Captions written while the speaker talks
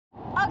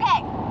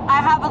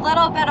have a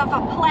little bit of a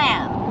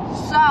plan.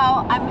 So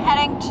I'm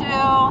heading to,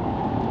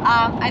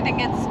 I think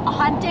it's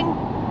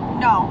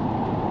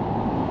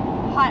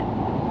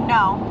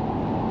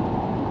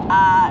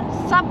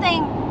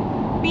something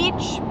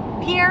beach,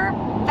 Pier,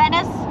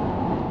 Venice.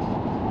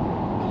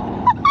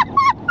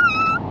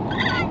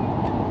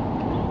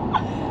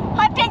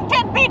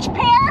 Huntington Beach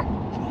Pier?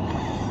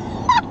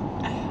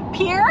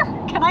 Pier?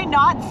 Can I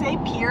not say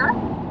Pier?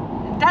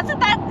 Doesn't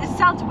that, it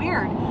sounds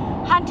weird.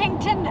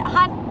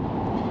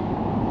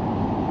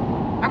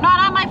 I'm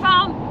not on my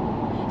phone.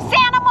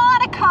 Santa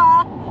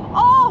Monica.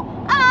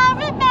 Oh, I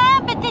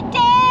remember the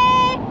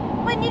day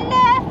when you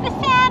left for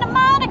Santa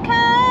Monica.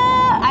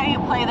 I need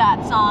to play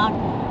that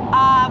song.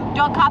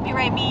 Don't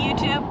copyright me,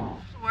 YouTube.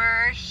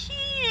 We're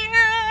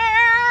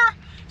here.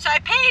 So I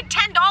paid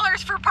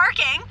 $10 for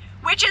parking,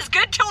 which is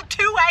good till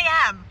 2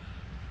 a.m.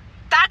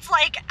 That's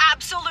like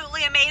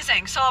absolutely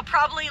amazing. So I'll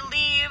probably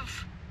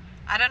leave,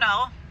 I don't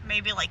know,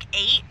 maybe like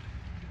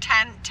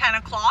 10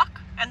 o'clock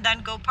and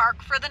then go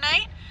park for the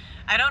night.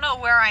 I don't know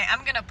where I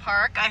am gonna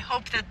park. I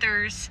hope that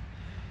there's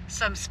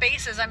some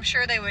spaces. I'm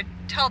sure they would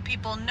tell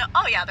people no.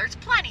 Oh yeah, there's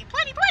plenty.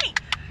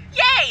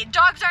 Yay!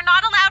 Dogs are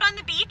not allowed on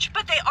the beach,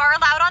 but they are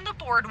allowed on the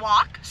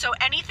boardwalk. So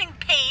anything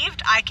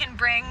paved, I can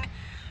bring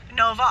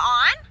Nova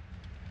on.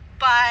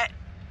 But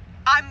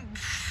I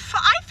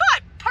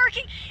thought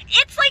parking,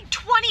 it's like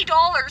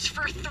 $20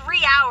 for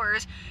 3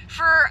 hours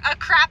for a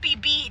crappy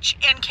beach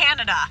in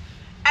Canada.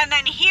 And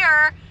then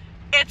here,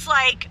 it's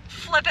like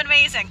flippin'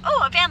 amazing.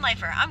 Oh, a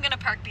VanLifer. I'm gonna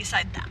park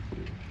beside them.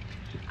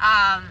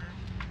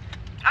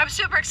 I'm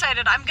super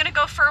excited. I'm gonna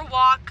go for a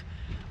walk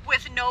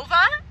with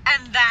Nova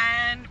and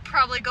then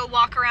probably go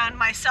walk around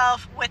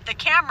myself with the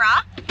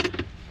camera.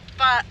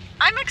 But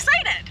I'm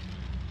excited.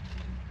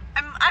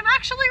 I'm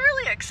actually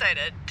really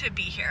excited to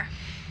be here.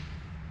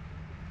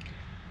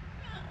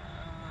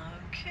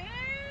 Okay,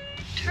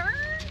 turn.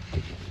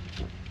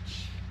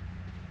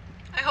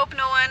 I hope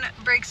no one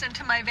breaks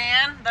into my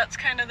van. That's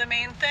kind of the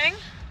main thing.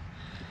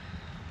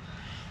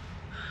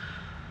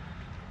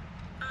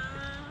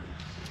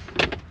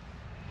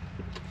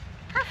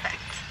 Perfect.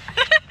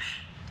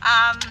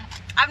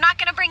 I'm not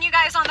gonna bring you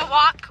guys on the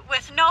walk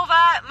with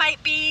Nova. It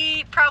might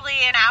be probably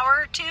an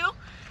hour or two.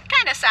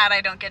 Kind of sad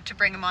I don't get to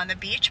bring him on the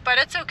beach, but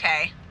it's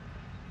okay.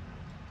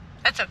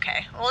 It's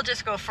okay. We'll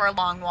just go for a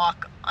long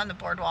walk on the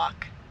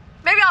boardwalk.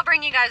 Maybe I'll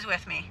bring you guys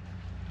with me.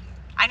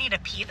 I need a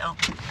pee though.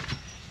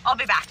 I'll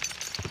be back.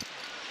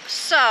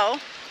 So,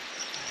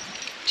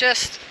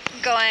 just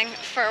going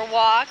for a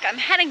walk. I'm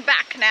heading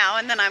back now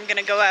and then I'm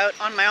gonna go out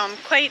on my own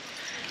quite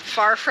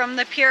far from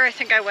the pier. I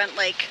think I went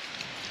like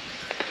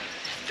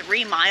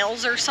 3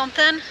 miles or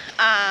something.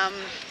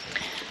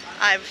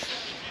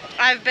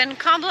 I've been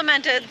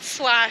complimented /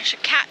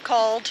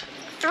 catcalled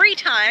 3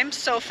 times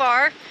so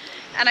far,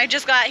 and I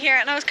just got here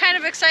and I was kind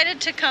of excited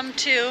to come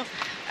to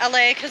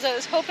LA because I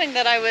was hoping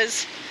that I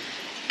was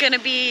gonna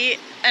be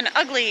an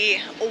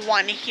ugly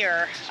one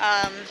here.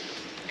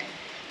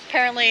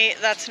 Apparently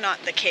that's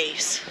not the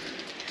case,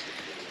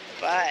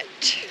 but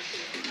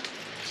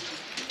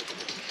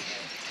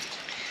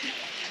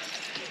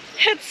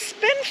it's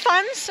been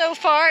fun so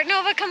far.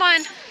 Nova, come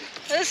on.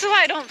 This is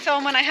why I don't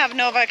film when I have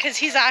Nova, because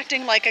he's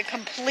acting like a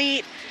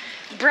complete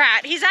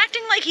brat. He's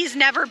acting like he's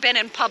never been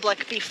in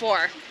public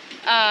before.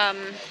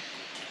 And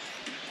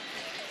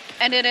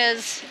it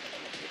is,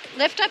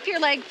 lift up your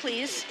leg,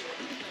 please.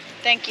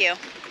 Thank you.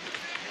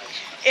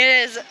 It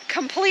is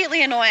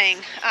completely annoying.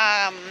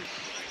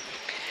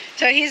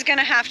 So he's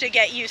gonna have to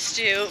get used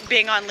to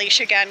being on leash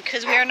again,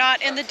 because we are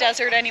not in the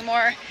desert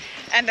anymore.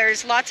 And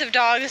there's lots of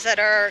dogs that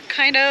are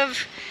kind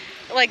of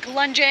like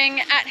lunging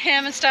at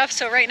him and stuff.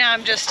 So right now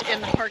I'm just in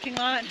the parking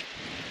lot.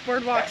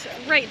 Boardwalk's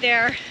right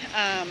there.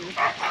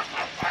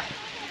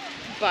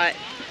 But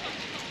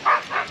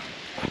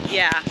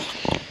yeah,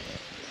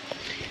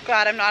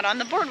 glad I'm not on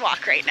the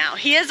boardwalk right now.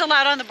 He is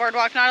allowed on the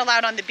boardwalk, not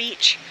allowed on the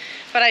beach.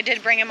 But I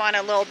did bring him on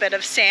a little bit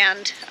of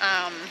sand,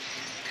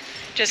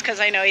 just because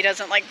I know he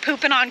doesn't like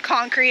pooping on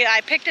concrete.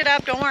 I picked it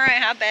up, don't worry, I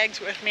have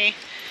bags with me.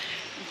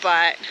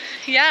 But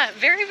yeah,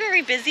 very,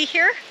 very busy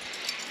here.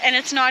 And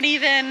it's not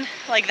even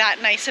like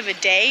that nice of a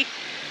day.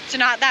 It's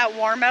not that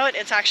warm out.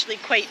 It's actually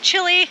quite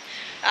chilly.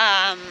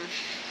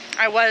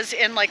 I was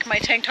in like my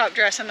tank top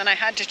dress and then I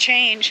had to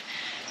change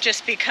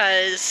just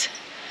because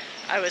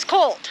I was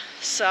cold.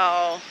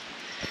 So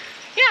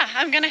yeah,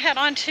 I'm gonna head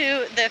on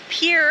to the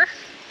pier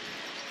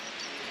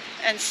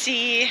and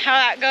see how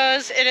that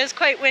goes. It is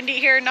quite windy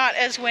here, not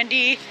as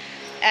windy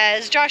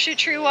as Joshua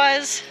Tree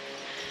was.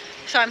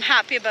 So I'm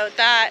happy about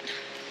that.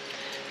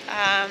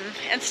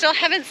 And still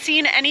haven't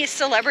seen any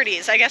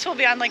celebrities. I guess we'll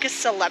be on like a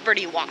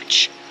celebrity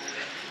watch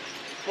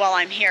while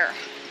I'm here.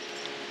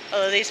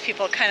 Although these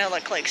people kind of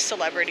look like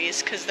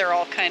celebrities because they're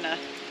all kind of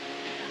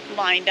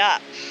lined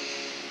up.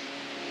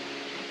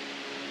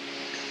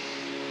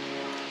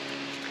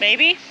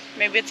 Maybe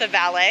it's a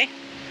valet.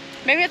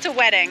 Maybe it's a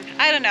wedding.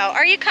 I don't know.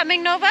 Are you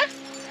coming, Nova?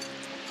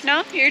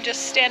 No? You're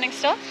just standing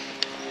still?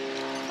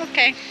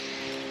 Okay.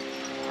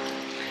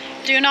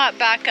 Do not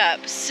back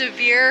up.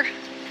 Severe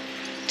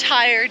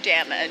tire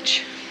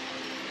damage.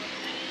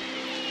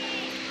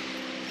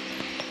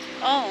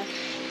 Oh.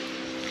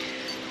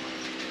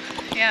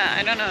 Yeah,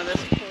 I don't know.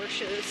 This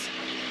Porsche is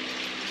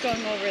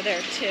going over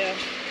there too.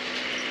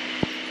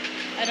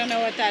 I don't know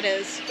what that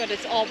is, but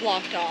it's all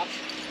blocked off.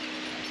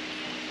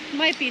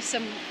 Might be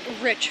some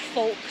rich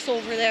folks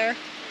over there.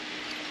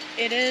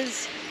 It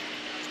is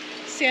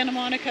Santa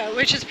Monica,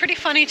 which is pretty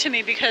funny to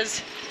me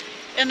because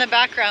in the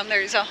background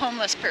there's a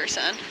homeless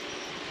person.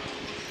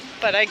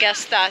 But I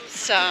guess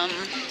that's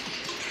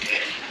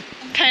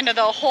kind of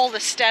the whole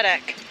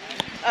aesthetic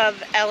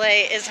of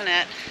LA, isn't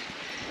it?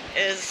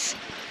 Is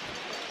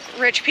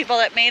rich people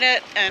that made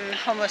it and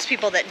homeless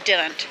people that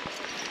didn't.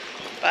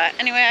 But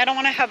anyway, I don't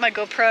want to have my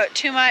GoPro out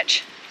too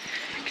much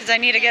because I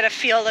need to get a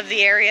feel of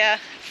the area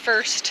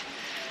first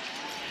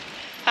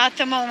at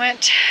the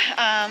moment.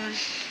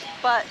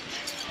 But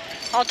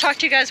I'll talk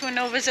to you guys when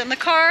Nova's in the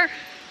car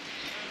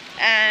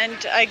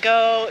and I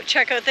go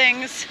check out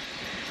things.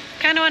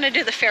 Kind of want to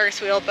do the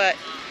Ferris wheel, but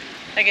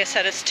like I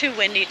said, it's too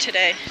windy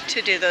today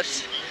to do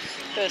those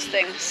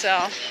things.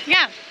 So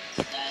yeah,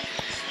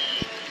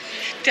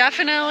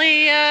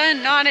 definitely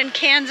not in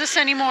Kansas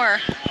anymore.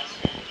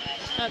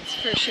 That's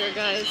for sure,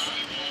 guys.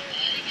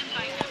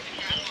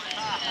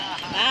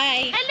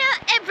 Bye.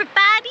 Hello,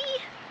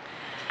 everybody.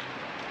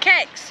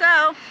 Okay,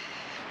 so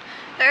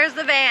there's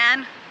the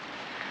van.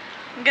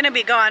 I'm gonna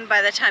be gone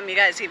by the time you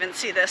guys even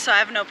see this, so I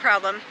have no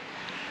problem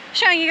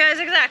showing you guys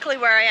exactly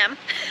where I am.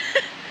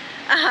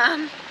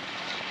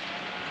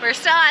 We're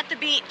still at the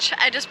beach.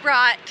 I just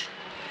brought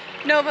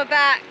Nova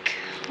back.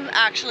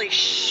 Actually,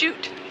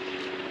 shoot.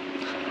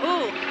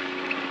 Ooh.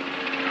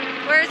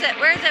 Where is it?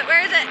 Where is it?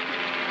 Where is it?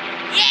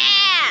 Yeah!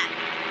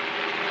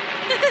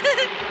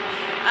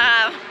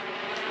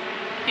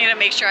 Need to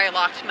make sure I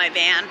locked my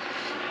van.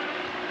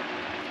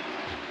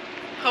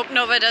 Hope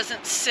Nova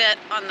doesn't sit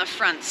on the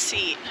front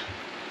seat.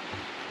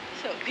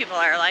 So people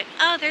are like,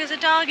 oh, there's a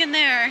dog in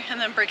there, and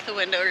then break the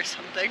window or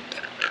something.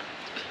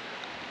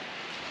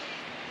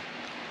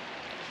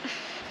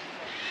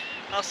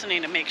 Also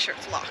need to make sure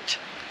it's locked.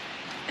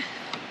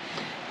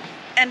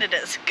 And it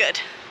is.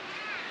 Good.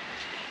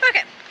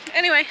 Okay.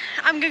 Anyway,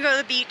 I'm gonna go to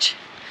the beach.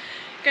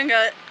 Gonna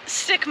go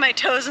stick my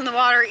toes in the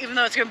water, even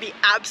though it's gonna be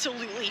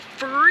absolutely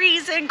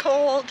freezing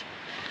cold.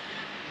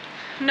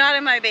 Not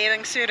in my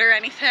bathing suit or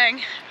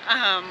anything.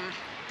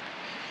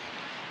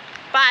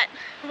 But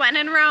when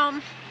in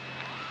Rome,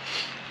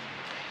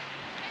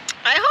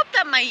 I hope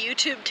that my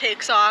YouTube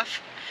takes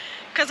off,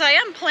 because I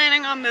am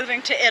planning on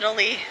moving to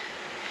Italy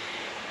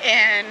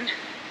in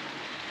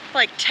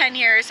like 10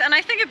 years, and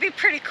I think it'd be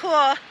pretty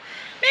cool,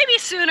 maybe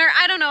sooner,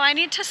 I don't know. I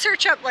need to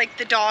search up like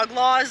the dog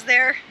laws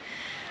there,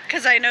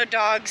 because I know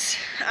dogs,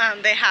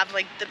 they have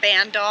like the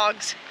banned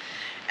dogs,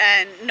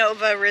 and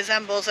Nova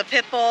resembles a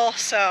pit bull,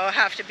 so I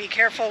have to be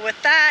careful with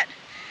that.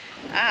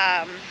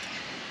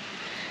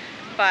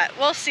 But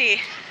we'll see.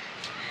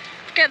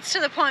 If it gets to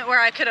the point where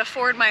I could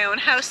afford my own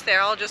house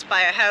there, I'll just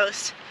buy a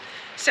house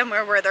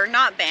somewhere where they're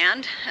not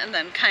banned, and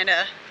then kind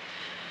of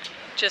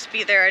just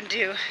be there and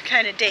do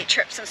kind of day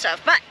trips and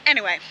stuff. But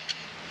anyway,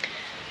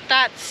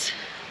 that's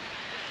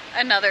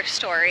another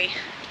story.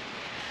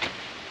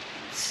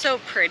 It's so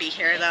pretty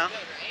here though.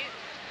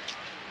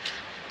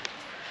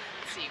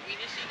 Let's see, we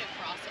just need to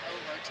cross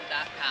over to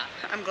that path.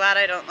 I'm glad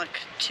I don't look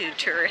too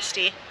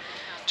touristy,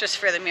 just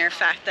for the mere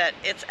fact that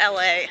it's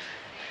LA,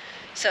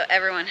 so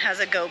everyone has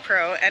a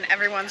GoPro and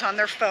everyone's on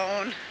their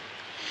phone.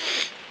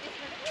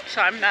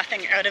 So I'm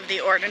nothing out of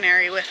the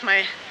ordinary with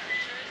my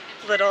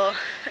little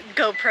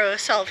GoPro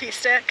selfie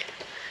stick.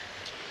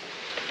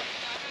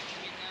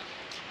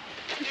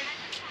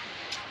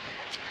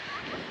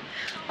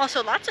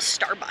 Also, lots of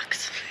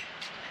Starbucks.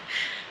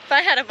 If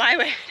I had it my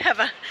way, I'd have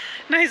a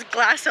nice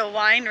glass of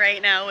wine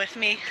right now with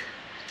me.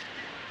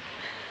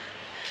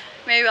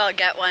 Maybe I'll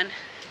get one.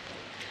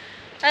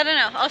 I don't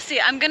know. I'll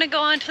see. I'm gonna go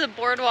onto the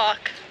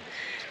boardwalk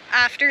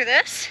after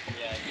this.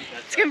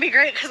 It's gonna be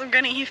great because I'm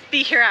gonna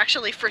be here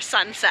actually for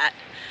sunset.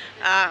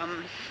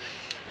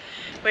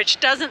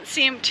 Which doesn't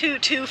seem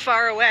too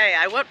far away.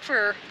 I went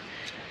for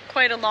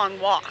quite a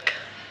long walk.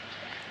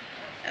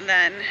 And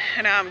then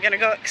now I'm gonna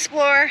go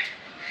explore.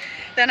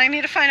 Then I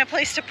need to find a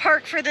place to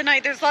park for the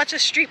night. There's lots of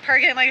street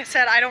parking. Like I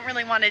said, I don't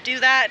really want to do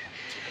that.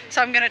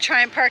 So I'm gonna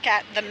try and park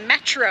at the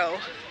metro,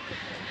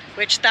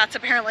 which that's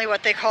apparently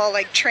what they call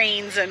like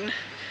trains and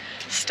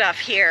stuff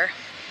here.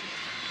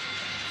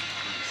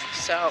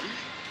 So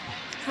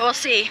we'll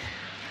see.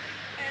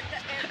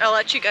 I'll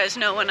let you guys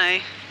know when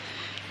I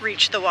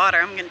reach the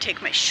water. I'm gonna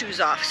take my shoes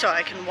off so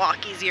I can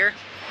walk easier.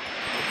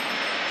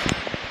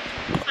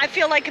 I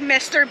feel like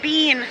Mr.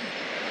 Bean.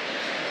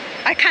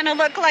 I kind of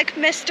look like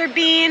Mr.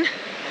 Bean.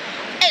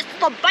 It's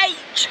the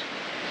beach.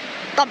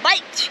 The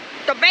beach.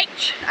 The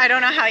beach. I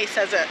don't know how he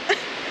says it.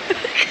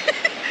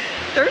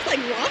 There's like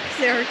rocks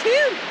there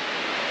too.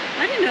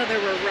 I didn't know there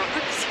were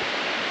rocks.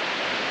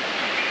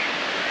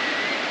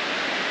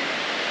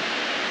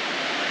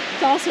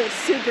 It's also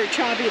super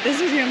choppy.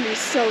 This is gonna be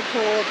so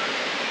cold.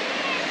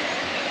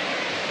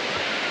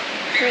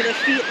 For the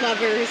feet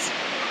lovers.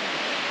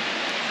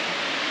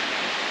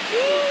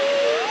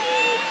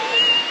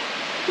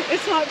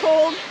 It's not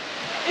cold.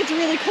 It's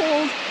really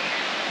cold.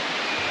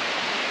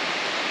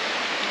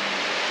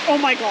 Oh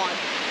my God.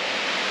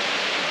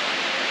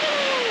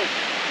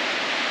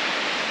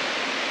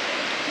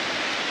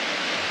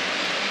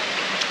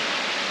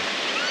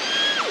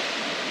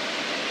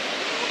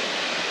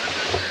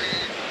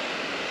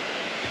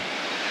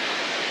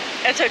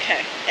 It's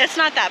okay. It's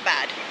not that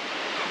bad.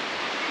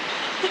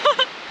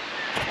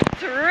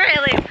 It's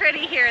really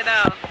pretty here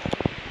though.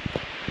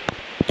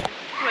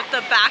 With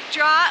the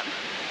backdrop.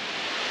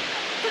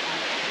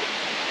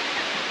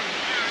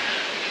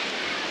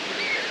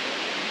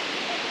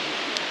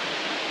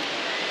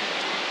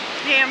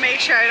 Need to make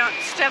sure I don't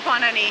step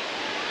on any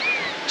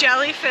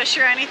jellyfish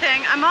or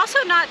anything. I'm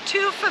also not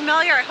too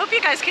familiar, I hope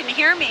you guys can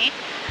hear me,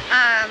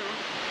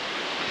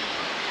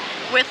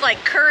 with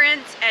like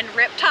currents and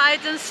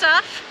riptides and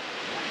stuff.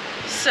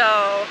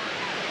 So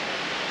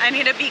I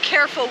need to be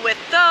careful with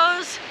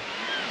those.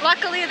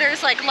 Luckily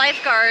there's like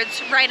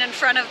lifeguards right in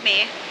front of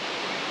me.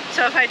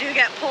 So if I do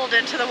get pulled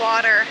into the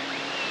water,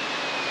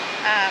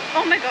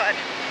 oh my God,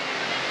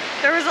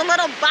 there was a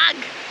little bug.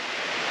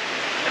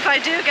 If I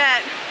do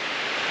get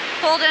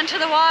pulled into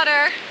the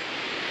water,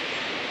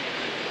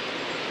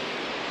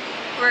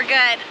 we're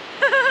good.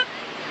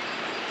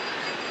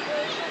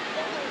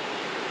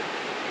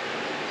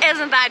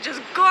 Isn't that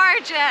just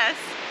gorgeous?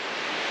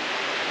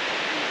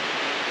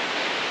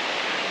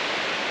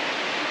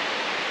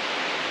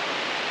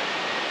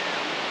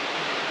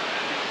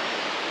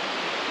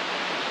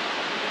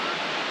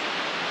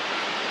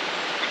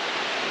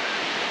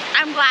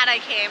 I'm glad I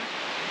came.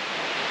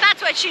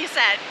 That's what she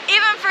said.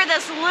 Even for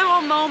this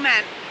little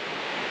moment,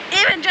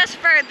 even just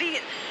for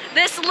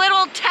this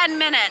little 10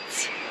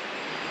 minutes,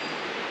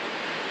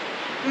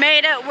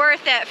 made it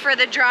worth it for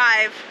the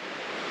drive.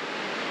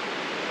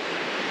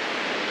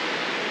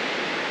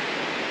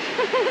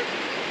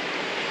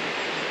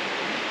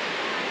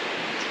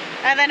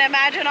 And then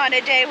imagine on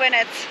a day when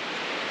it's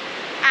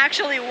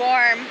actually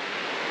warm.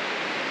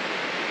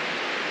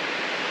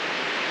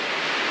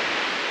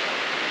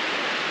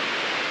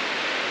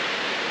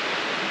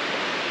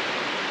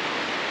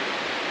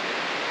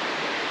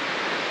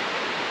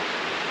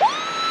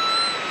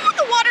 Ooh,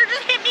 the water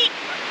just hit me.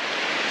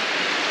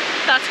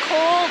 That's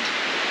cold.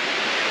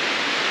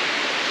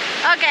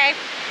 Okay,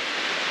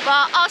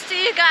 well, I'll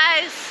see you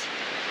guys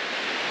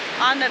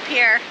on the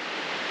pier.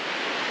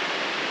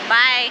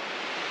 Bye.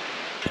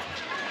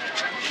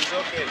 It's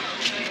okay. Oh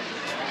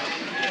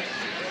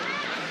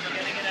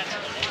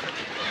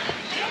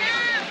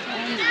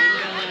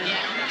my God.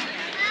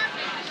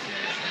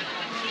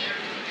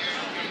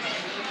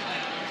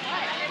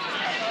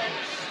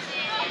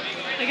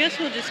 I guess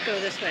we'll just go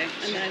this way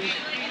and then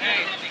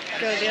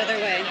go the other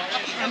way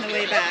on the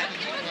way back.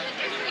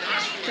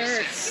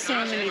 There are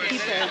so many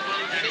people.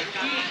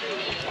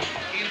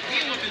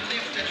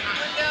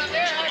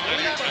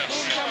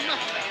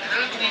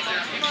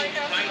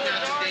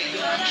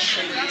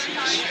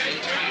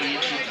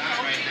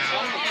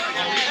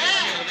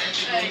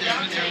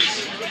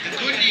 The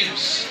good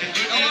news is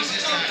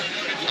that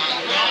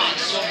God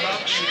so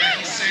loved you that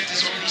He sent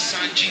His only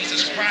Son,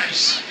 Jesus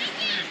Christ.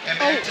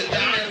 And to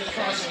die on the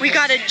cross. We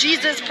got a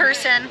Jesus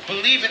person.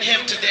 Believe in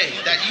Him today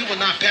that you will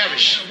not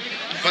perish,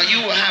 but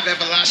you will have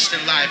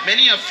everlasting life.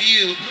 Many of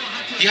you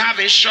have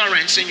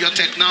insurance in your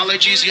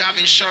technologies, you have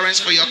insurance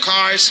for your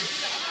cars,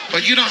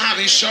 but you don't have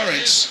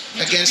insurance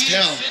against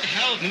hell.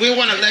 And we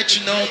want to let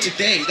you know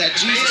today that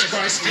Jesus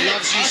Christ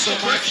loves you so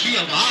much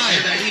and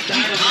that He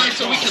died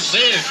so we can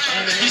live.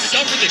 He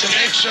suffered the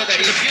make sure that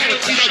He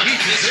penalty that we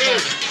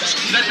deserve,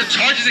 so that the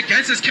charges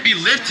against us can be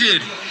lifted,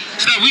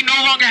 so that we no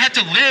longer have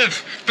to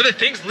live for the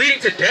things leading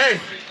to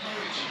death.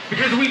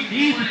 Because we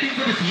need the things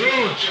of this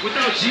world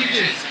without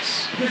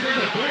Jesus. Because there's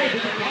a void,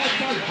 there's a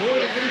God-sized void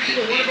in every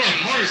single one of our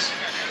hearts.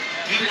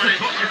 It's a void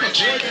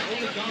that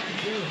only God can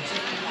fill.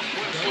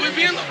 Can we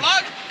be in the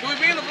vlog? Can we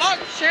be in the vlog?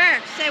 Sure.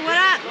 Say what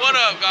up. What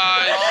up,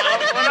 guys?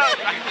 What up?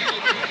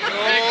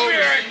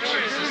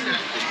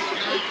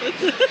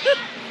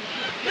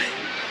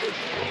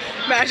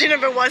 Imagine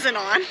if it wasn't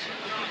on.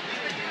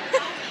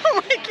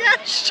 Oh my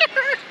gosh,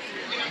 sure.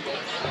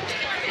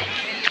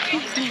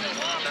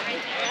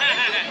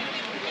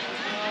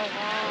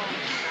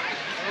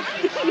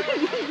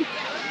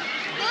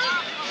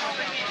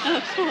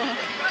 Oh, cool.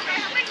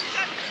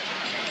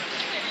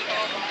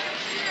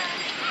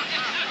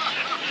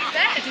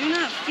 Do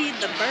not feed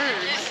the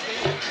birds.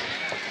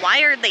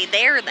 Why are they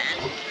there then?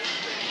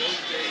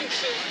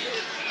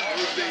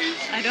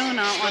 I do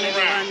not want to go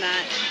on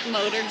that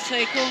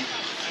motorcycle.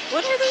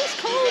 What are those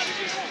called?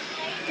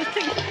 The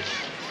thing.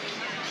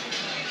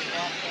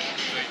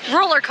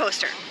 Roller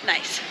coaster.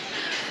 Nice.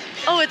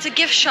 Oh, it's a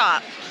gift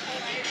shop.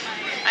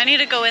 I need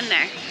to go in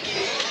there.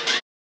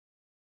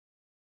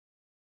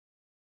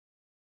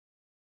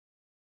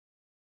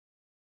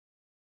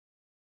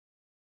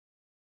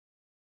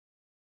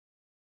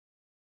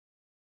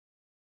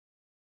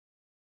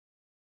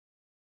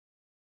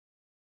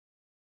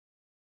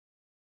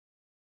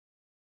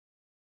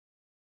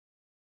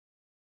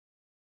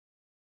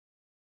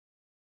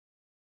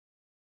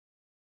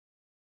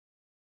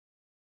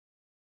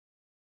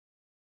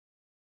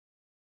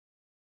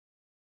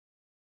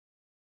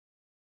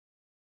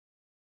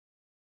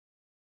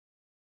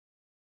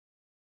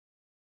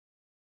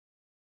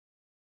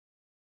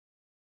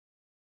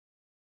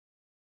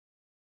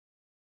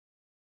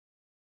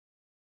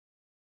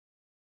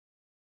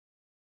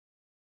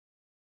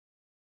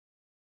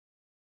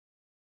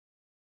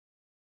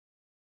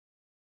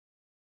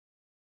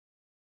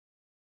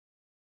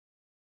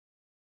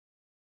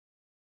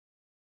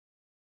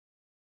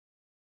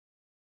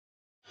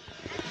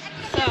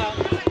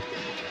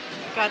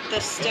 got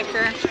this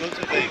sticker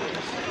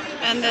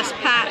and this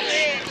patch.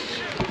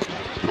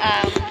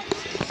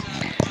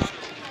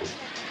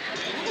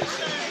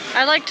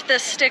 I liked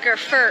this sticker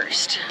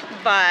first,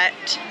 but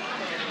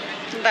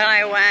then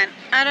I went,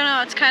 I don't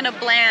know, it's kind of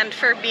bland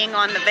for being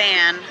on the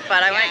van,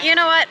 but I went, you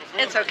know what,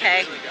 it's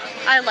okay.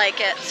 I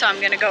like it, so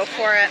I'm gonna go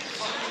for it.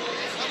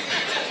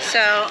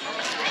 So,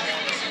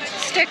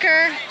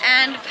 sticker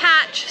and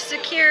patch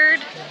secured.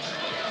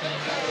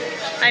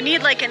 I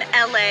need like an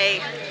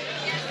LA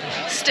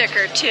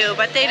sticker too,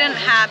 but they didn't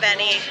have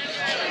any,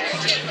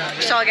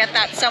 so I'll get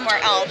that somewhere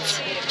else.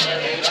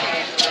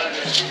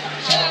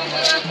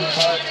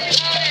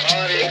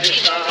 Hare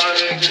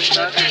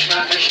Krishna,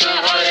 Krishna Krishna,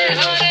 Hare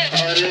Hare,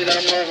 Hare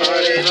Rama,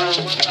 Hare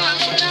Rama.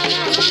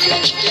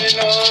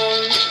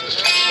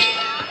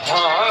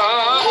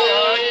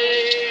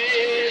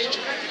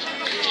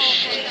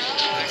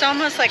 It's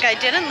almost like I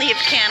didn't leave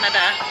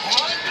Canada.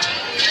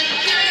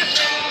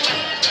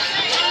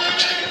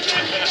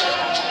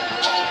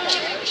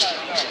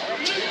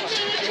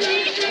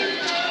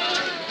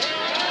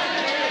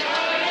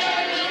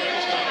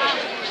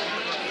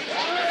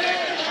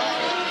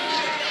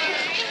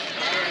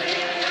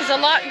 There's a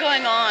lot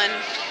going on,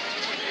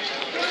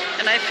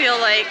 and I feel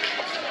like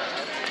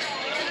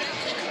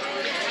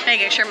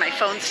making sure my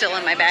phone's still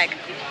in my bag,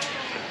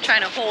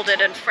 trying to hold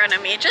it in front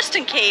of me just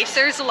in case.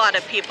 There's a lot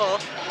of people.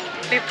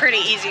 It'd be pretty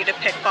easy to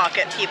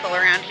pickpocket people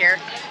around here.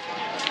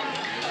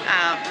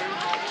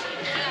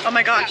 Oh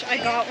my gosh, I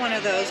got one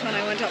of those when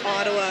I went to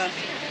Ottawa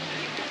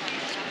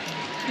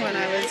when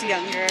I was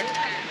younger.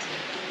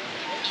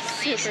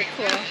 Super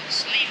cool.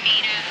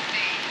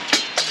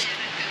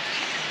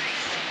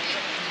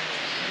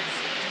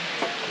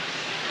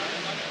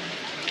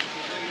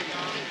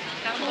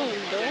 Oh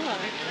Lord.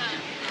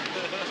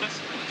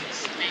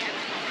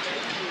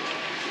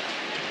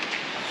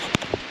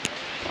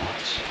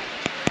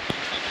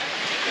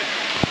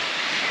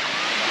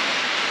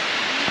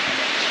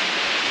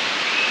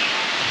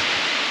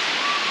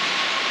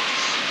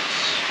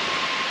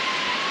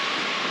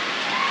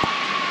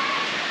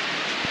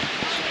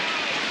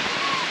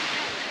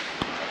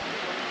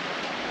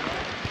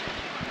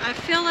 I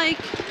feel like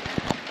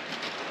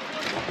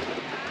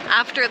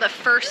after the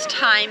first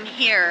time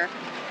here,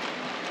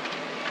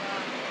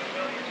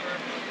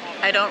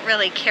 I don't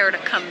really care to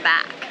come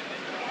back.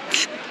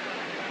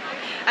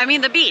 I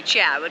mean, the beach,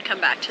 yeah, I would come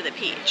back to the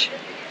beach.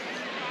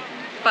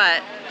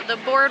 But the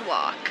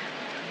boardwalk,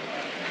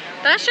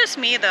 that's just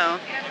me though.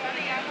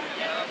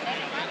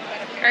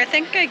 I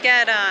think I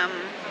get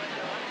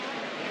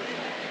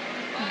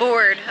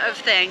bored of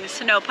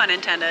things, no pun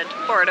intended,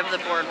 bored of the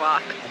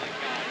boardwalk.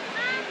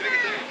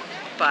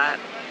 But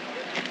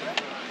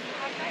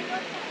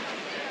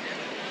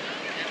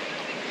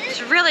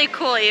it's really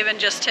cool even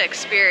just to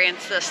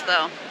experience this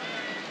though.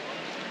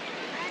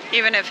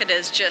 Even if it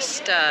is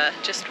just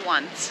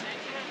once.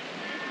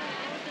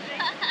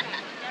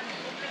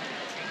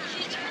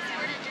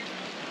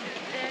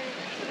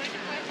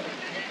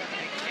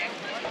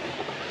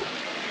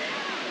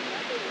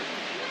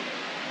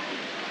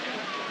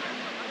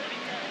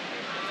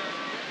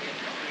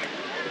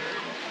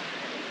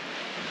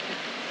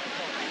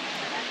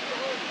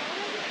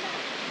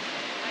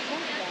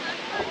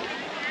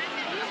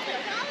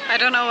 I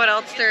don't know what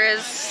else there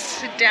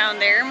is down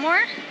there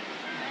more.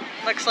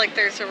 Looks like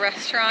there's a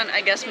restaurant.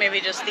 I guess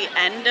maybe just the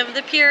end of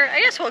the pier.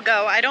 I guess we'll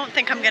go. I don't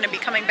think I'm going to be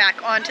coming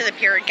back onto the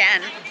pier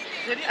again.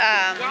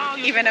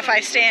 Even if I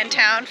stay in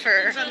town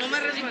for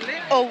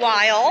a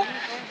while.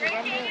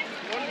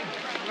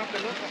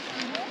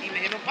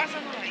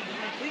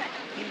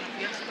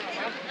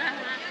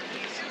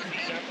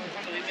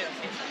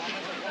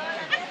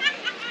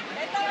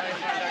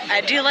 I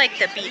do like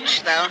the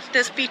beach though.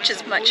 This beach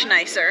is much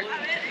nicer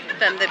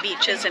than the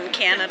beaches in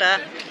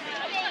Canada.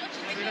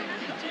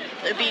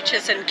 The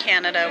beaches in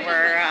Canada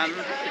were,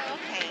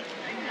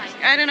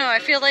 I don't know, I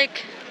feel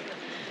like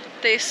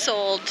they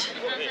sold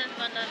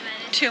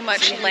too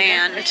much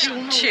land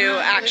to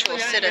actual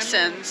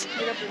citizens.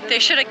 They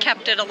should have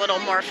kept it a little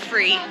more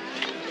free.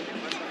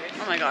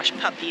 Oh my gosh,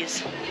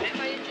 puppies.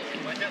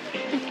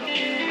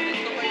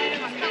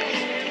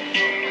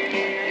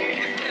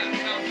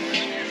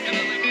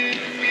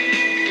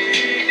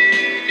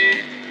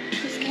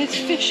 This guy's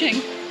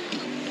fishing.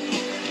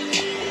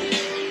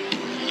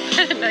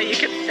 I didn't know you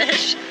could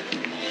fish.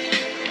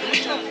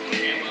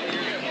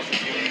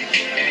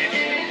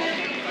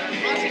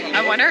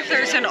 I wonder if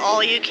there's an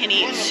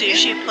all-you-can-eat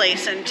sushi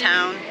place in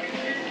town.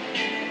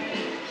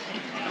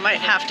 I might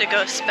have to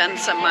go spend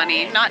some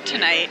money. Not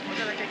tonight,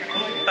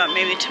 but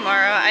maybe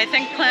tomorrow. I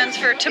think plans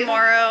for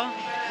tomorrow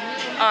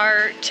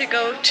are to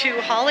go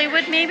to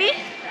Hollywood, maybe?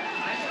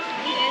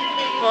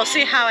 We'll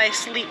see how I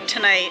sleep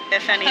tonight,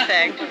 if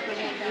anything,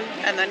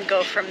 and then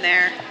go from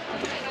there.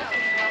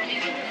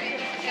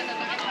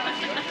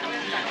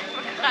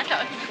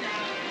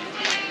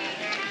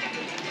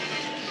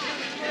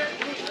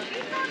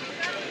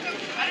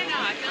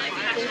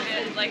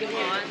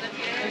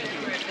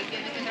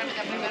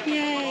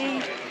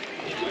 Yay!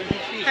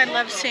 I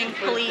love seeing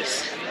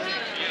police.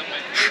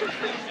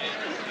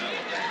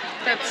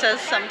 It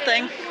says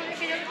something.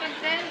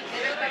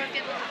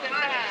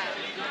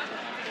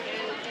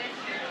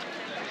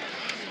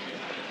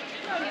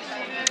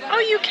 Oh,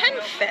 you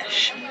can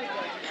fish.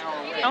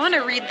 I want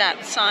to read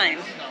that sign.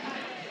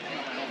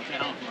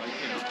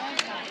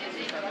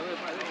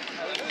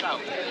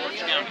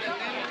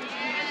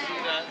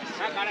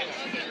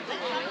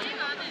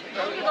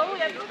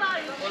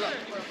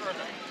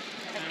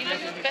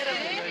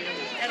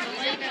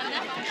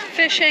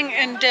 Fishing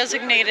in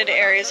designated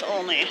areas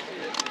only.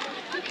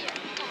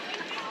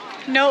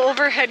 No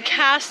overhead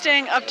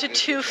casting, up to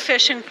 2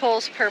 fishing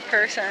poles per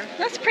person.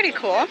 That's pretty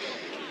cool.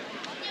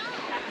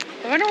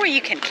 I wonder what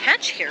you can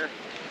catch here.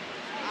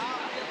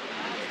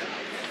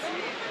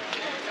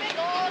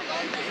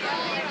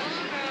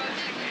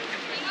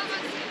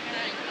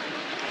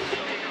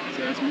 So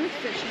there's more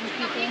fishing,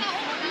 people.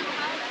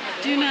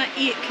 Do not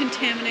eat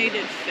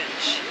contaminated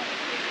fish.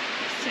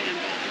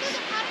 Sandbags.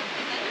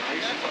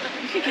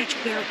 You can catch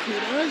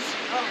barracudas.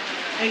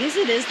 I guess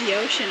it is the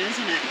ocean,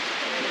 isn't it?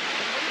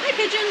 Hi,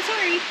 pigeon,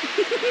 sorry.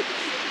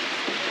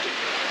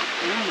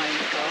 Oh my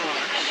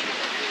gosh.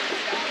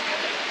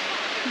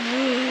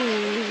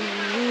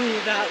 Ooh,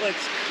 that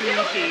looks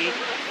creepy.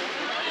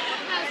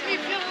 Has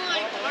me feeling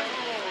like,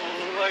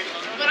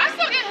 but I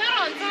still get hit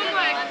on, so I'm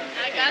like,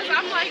 I guess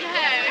I'm like,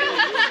 hey.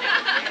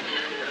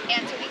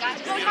 And so we got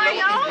to see my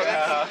nose.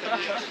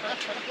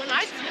 When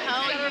I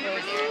tell you,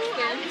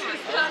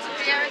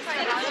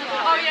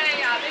 oh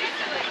yeah.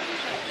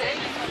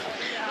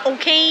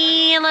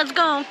 Okay, let's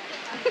go.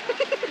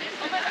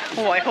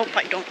 Oh, I hope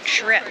I don't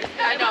trip.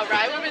 I know,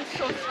 right? We've been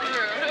so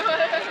screwed.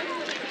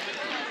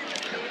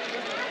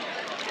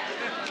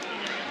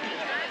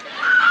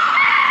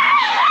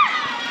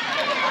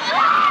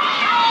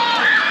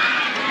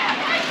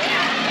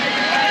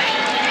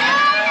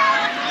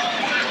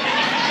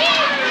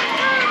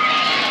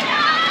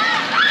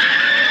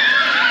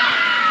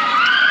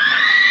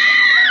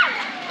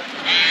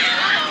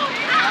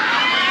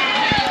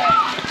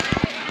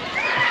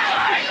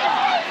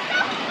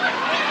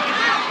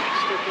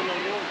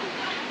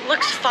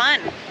 Looks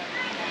fun.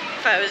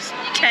 If I was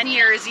 10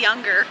 years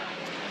younger.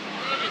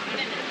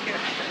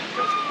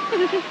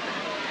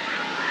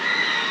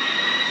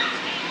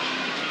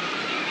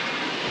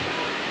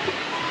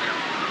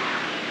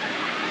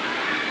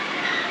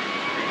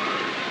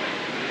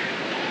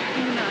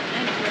 Not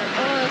anywhere.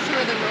 Oh, that's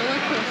where the roller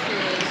coaster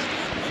is.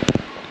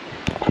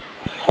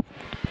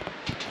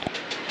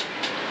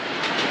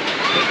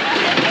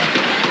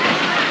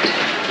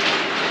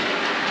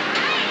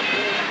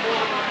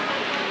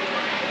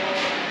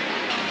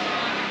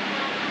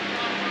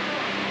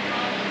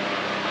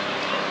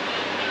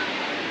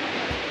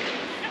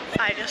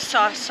 I just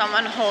saw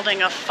someone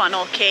holding a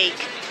funnel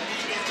cake.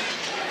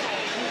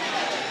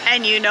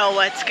 And you know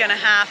what's gonna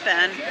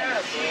happen.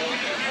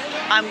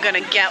 I'm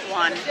gonna get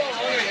one.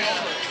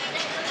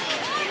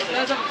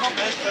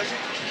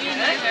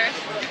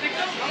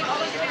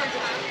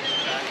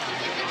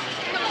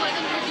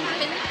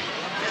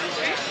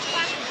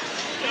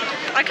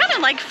 I kind of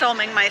like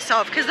filming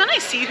myself because then I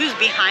see who's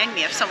behind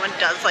me if someone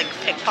does like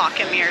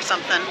pickpocket me or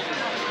something.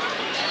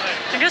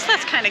 I guess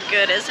that's kind of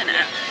good, isn't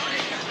it?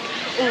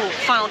 Ooh,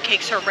 funnel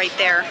cakes are right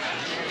there.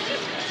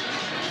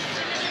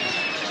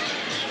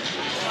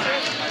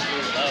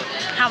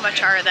 How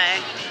much are they?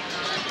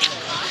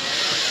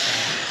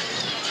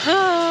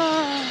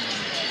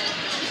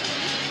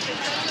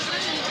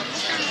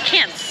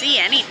 Can't see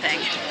anything.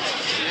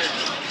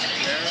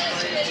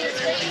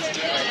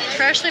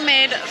 Freshly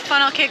made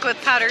funnel cake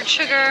with powdered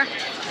sugar.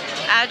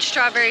 Add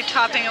strawberry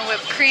topping and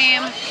whipped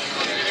cream.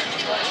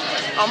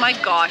 Oh my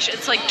gosh,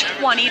 it's like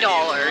 $20.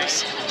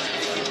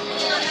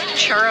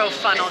 Churro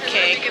funnel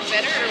cake. Make it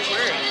better or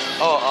worse?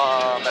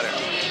 Oh, better.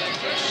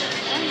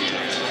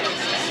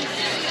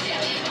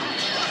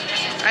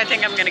 I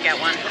think I'm gonna get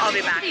one. I'll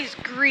be back. He's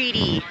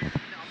greedy.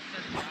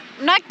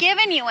 I'm not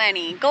giving you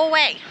any. Go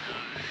away.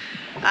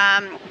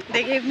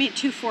 They gave me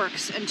 2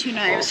 forks and 2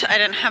 knives. I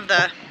didn't have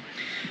the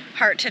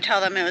heart to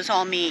tell them it was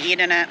all me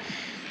eating it.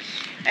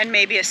 And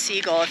maybe a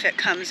seagull if it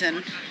comes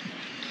and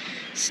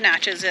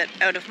snatches it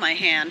out of my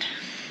hand.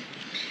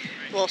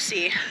 We'll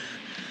see.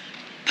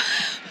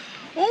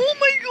 Oh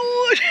my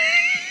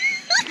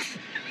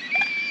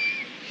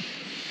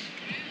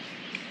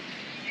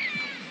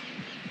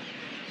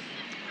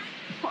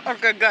god!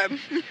 Okay, good.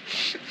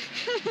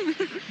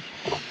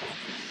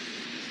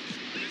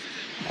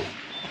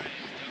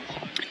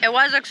 It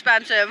was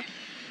expensive.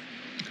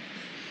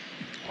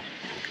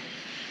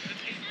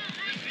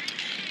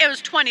 It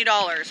was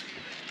 $20.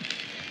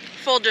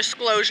 Full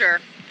disclosure.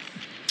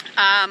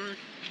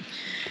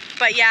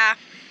 But yeah.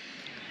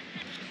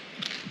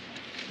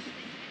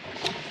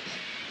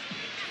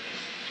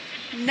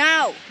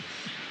 No.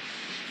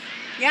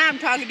 Yeah, I'm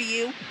talking to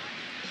you.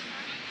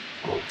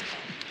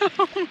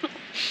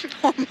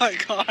 Oh my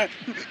god.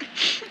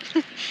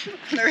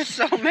 There's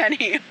so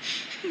many.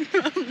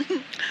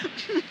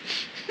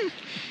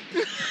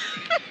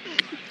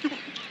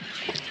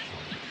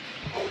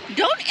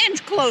 Don't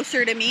inch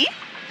closer to me.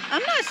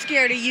 I'm not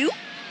scared of you.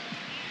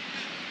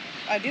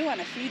 I do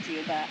want to feed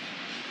you, but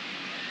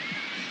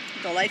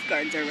The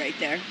lifeguards are right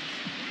there.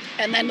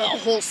 And then the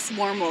whole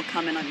swarm will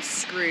come and I'm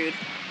screwed.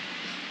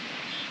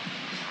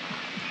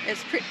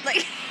 It's pretty,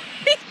 like,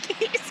 it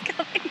keeps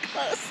coming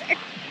closer.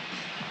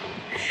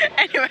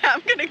 Anyway,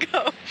 I'm gonna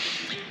go.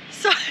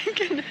 So I'm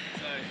gonna...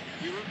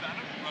 You were about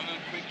to run a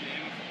quick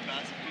game of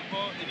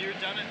basketball, and you're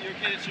down at your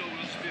kid, so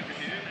we'll just be over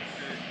here.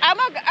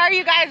 Are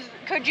you guys,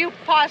 could you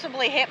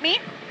possibly hit me?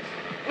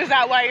 Is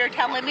that why you're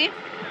telling me? Yeah,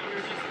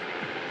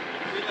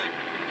 we're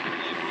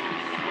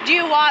like, Do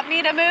you want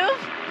me to move? You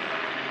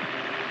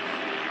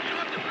don't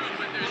have to move,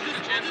 but there's just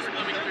a chance we're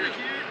coming through.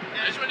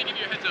 I just want to give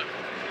you a heads up.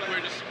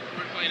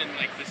 We're playing in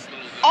like this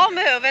little zone. I'll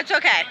move, it's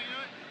okay.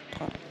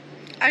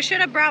 I should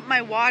have brought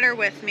my water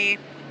with me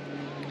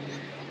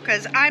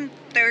because I'm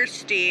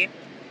thirsty.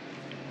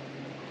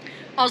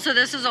 Also,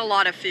 this is a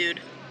lot of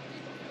food.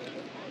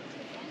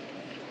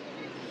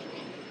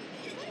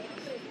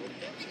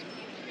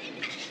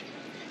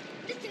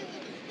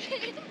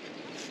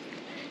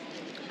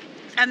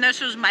 And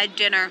this is my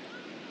dinner.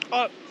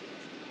 Oh.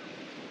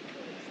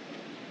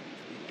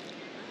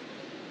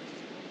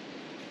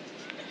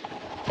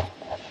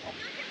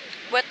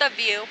 With a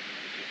view.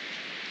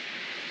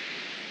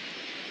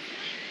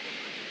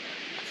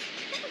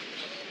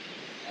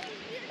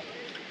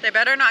 They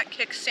better not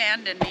kick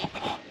sand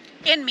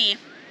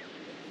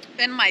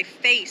in my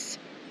face.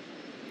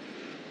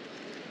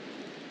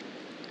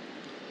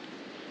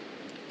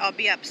 I'll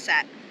be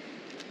upset.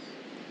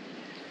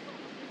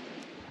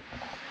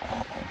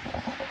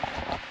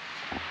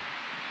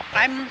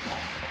 I'm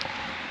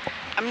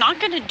not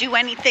gonna do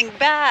anything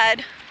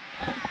bad.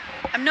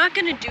 I'm not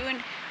gonna do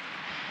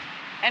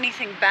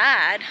anything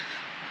bad.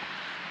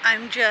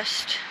 I'm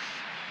just...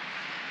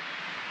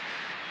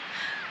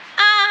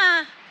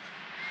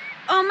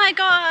 Oh my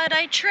God,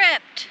 I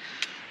tripped.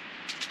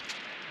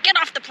 Get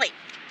off the plate.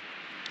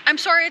 I'm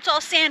sorry, it's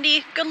all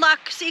sandy. Good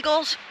luck,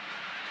 seagulls.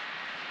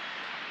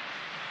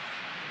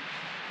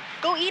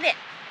 Go eat it.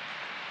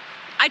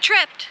 I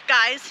tripped,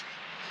 guys.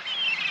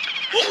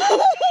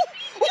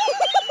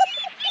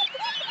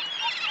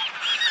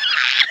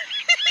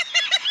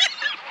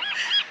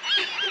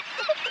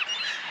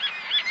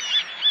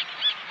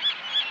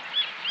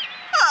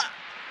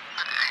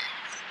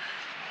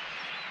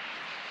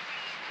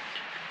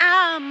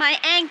 Ow, my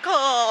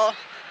ankle.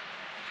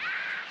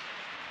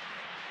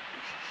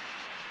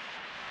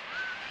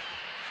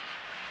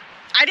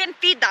 I didn't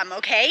feed them,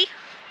 okay?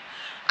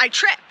 I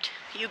tripped.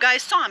 You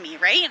guys saw me,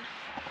 right?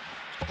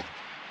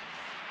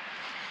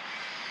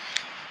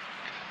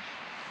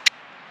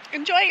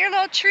 Enjoy your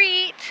little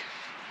treat.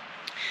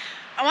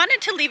 I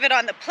wanted to leave it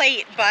on the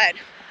plate, but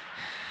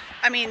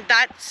I mean,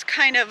 that's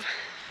kind of,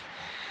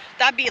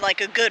 that'd be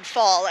like a good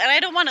fall, and I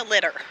don't want to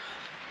litter.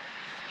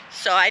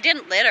 So I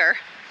didn't litter.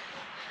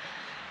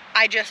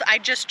 I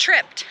just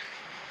tripped.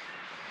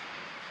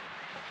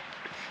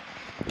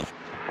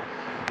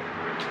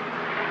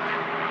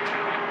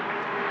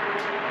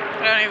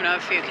 I don't even know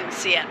if you can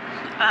see it.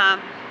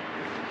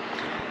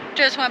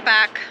 Just went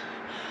back.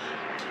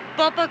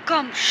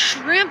 Bubblegum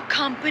Shrimp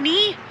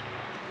Company.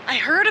 I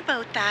heard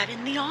about that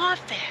in the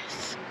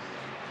office.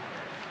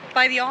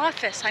 By the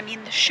office, I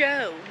mean the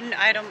show.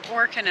 I don't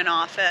work in an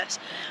office.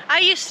 I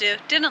used to,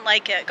 didn't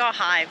like it, got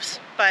hives.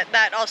 But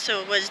that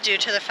also was due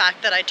to the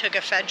fact that I took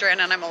ephedrine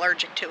and I'm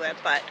allergic to it,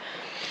 but...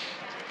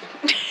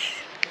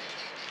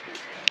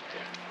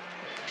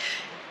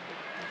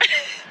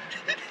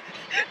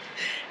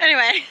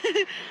 Anyway,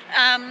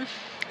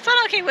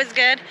 thought okay was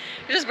good.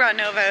 I just brought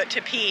Nova out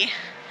to pee.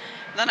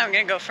 Then I'm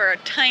gonna go for a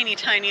tiny,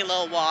 tiny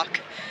little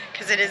walk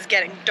because it is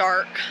getting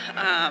dark.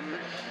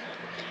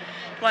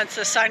 Once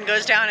the sun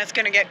goes down, it's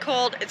gonna get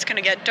cold, it's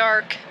gonna get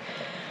dark,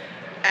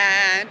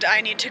 and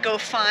I need to go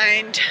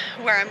find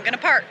where I'm gonna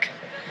park.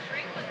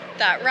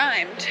 That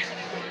rhymed.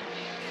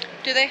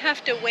 Do they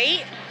have to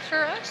wait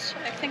for us?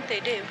 I think they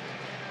do.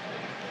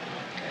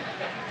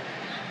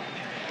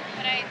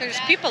 There's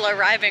people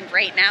arriving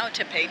right now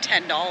to pay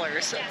 $10.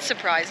 That's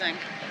surprising.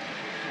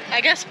 I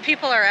guess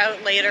people are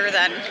out later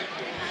than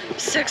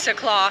 6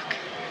 o'clock.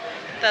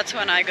 That's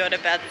when I go to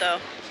bed, though.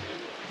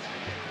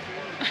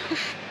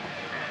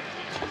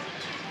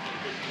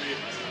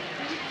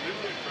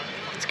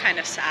 It's kind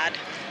of sad.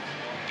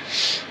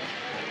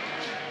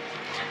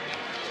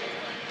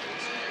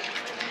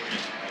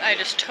 I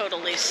just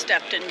totally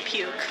stepped in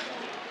puke.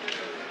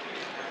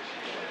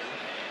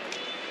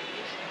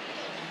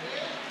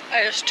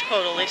 I just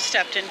totally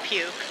stepped in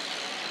puke.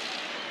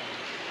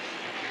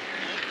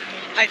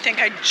 I think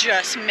I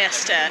just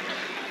missed it.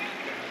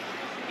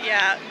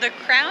 Yeah, the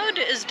crowd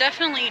is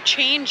definitely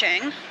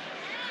changing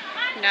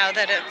now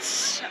that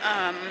it's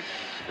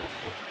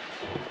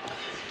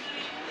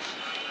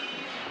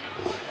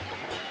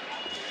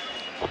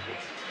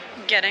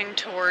getting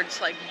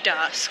towards like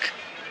dusk.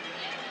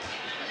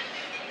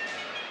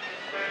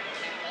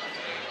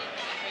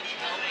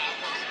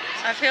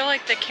 I feel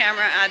like the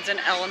camera adds an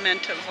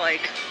element of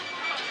like,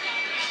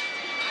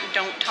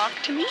 don't talk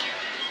to me.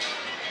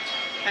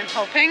 I'm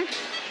hoping.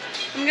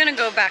 I'm gonna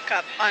go back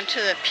up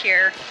onto the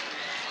pier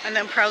and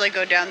then probably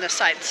go down the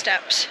side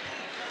steps.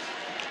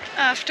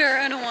 After,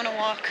 I don't want to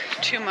walk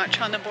too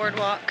much on the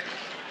boardwalk.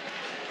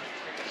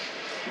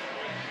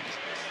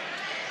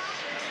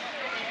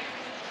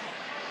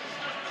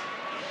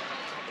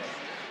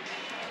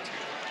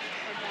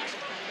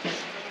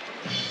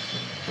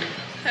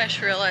 I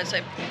just realized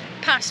I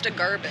passed a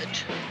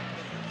garbage.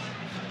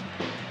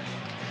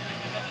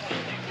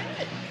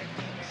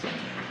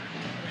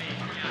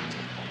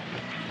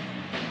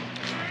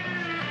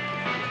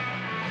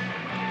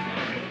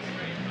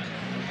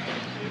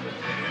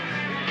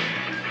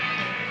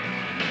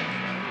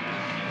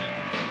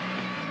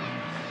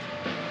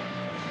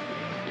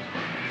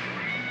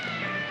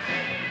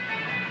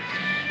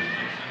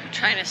 I'm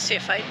trying to see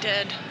if I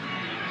did.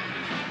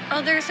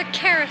 Oh, there's a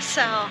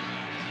carousel.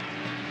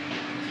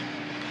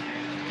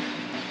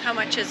 How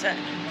much is it?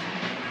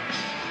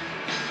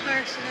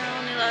 Horses are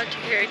only allowed to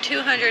carry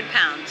 200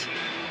 pounds.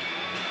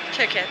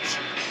 Tickets.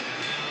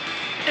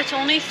 It's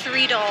only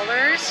 $3.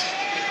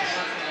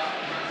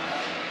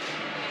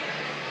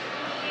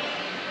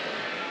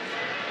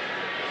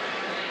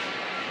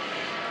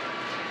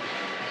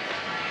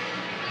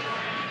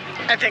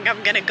 I think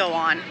I'm gonna go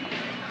on.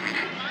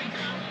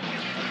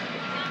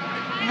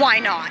 Why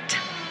not?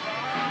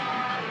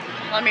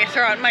 Let me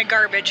throw out my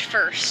garbage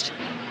first.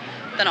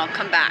 Then I'll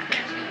come back.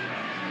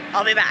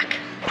 I'll be back.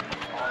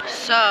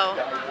 So,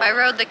 I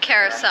rode the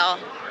carousel,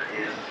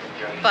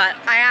 but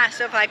I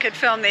asked if I could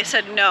film. They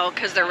said no,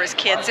 because there was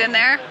kids in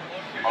there,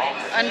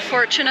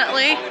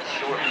 unfortunately.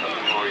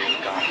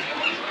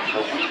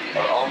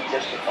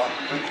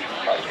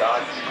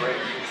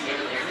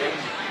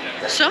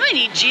 So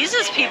many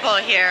Jesus people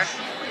here.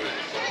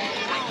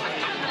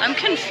 I'm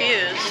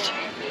confused.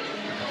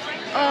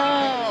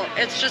 Oh,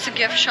 it's just a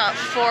gift shop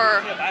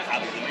for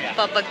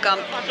Bubba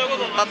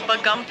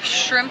Gump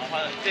shrimp.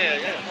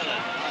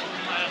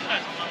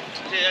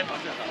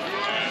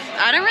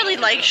 I don't really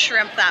like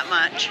shrimp that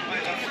much.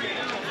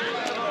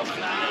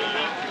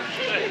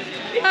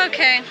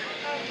 Okay.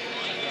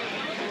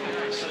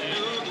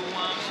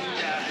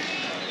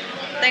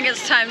 I think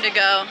it's time to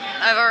go.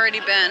 I've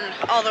already been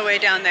all the way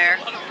down there.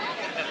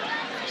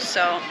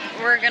 So,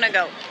 we're gonna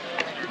go.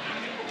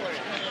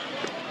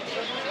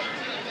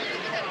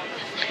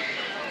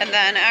 And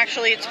then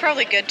actually it's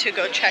probably good to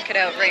go check it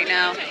out right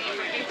now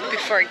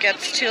before it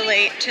gets too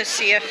late to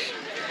see if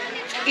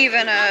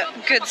even a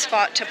good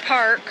spot to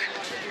park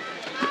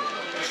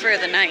for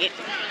the night.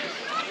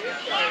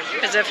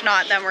 Because if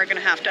not, then we're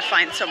gonna have to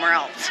find somewhere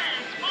else.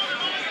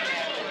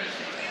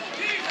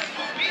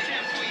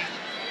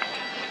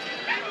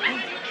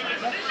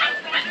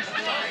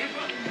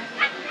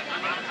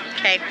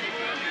 Okay,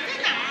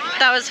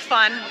 that was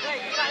fun.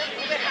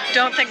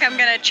 Don't think I'm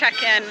gonna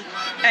check in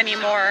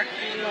anymore.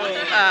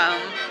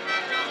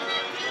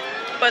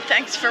 But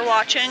thanks for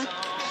watching.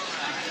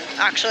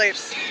 Actually,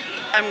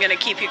 I'm gonna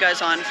keep you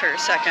guys on for a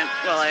second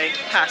while I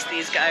pass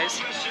these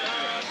guys,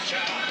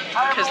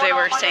 because they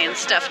were saying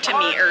stuff to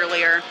me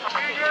earlier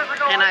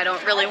and I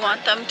don't really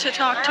want them to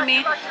talk to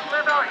me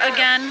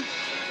again.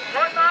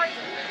 One night,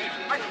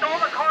 I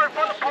stole a car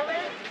from the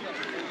police.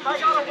 I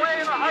got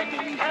away in a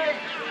high-speed chase.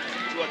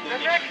 The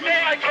next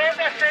day, I drove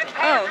that same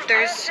car. Oh,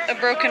 there's a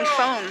broken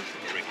phone.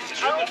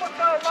 I almost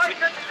got a life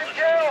sentence in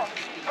jail,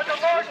 but the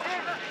Lord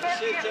Jesus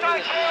sent me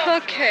inside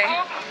jail. Okay.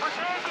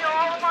 Forgave me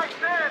all of my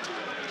sins.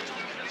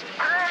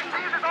 Today,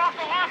 Jesus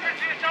also offers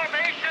you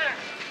salvation.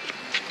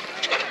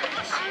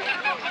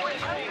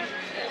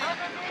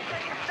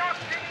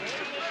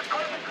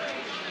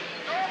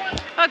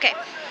 Okay.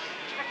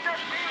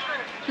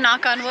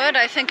 Knock on wood,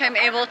 I think I'm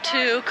able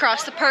to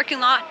cross the parking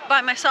lot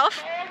by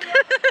myself.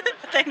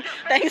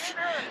 Thanks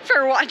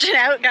for watching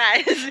out,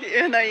 guys,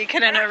 even though you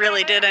couldn't have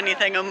really did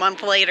anything a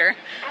month later.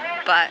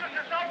 But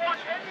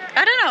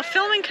I don't know,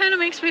 filming kind of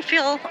makes me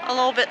feel a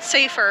little bit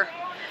safer,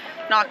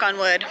 knock on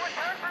wood.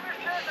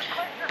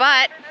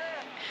 But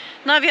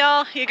love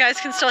y'all. You guys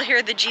can still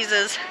hear the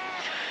Jesus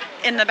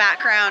in the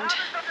background.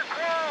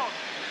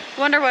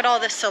 Wonder what all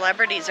the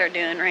celebrities are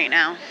doing right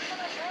now.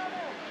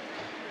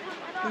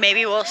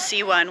 Maybe we'll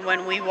see one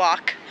when we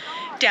walk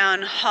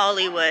down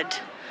Hollywood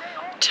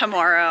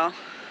tomorrow.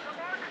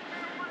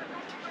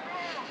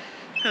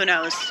 Who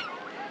knows?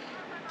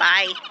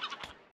 Bye.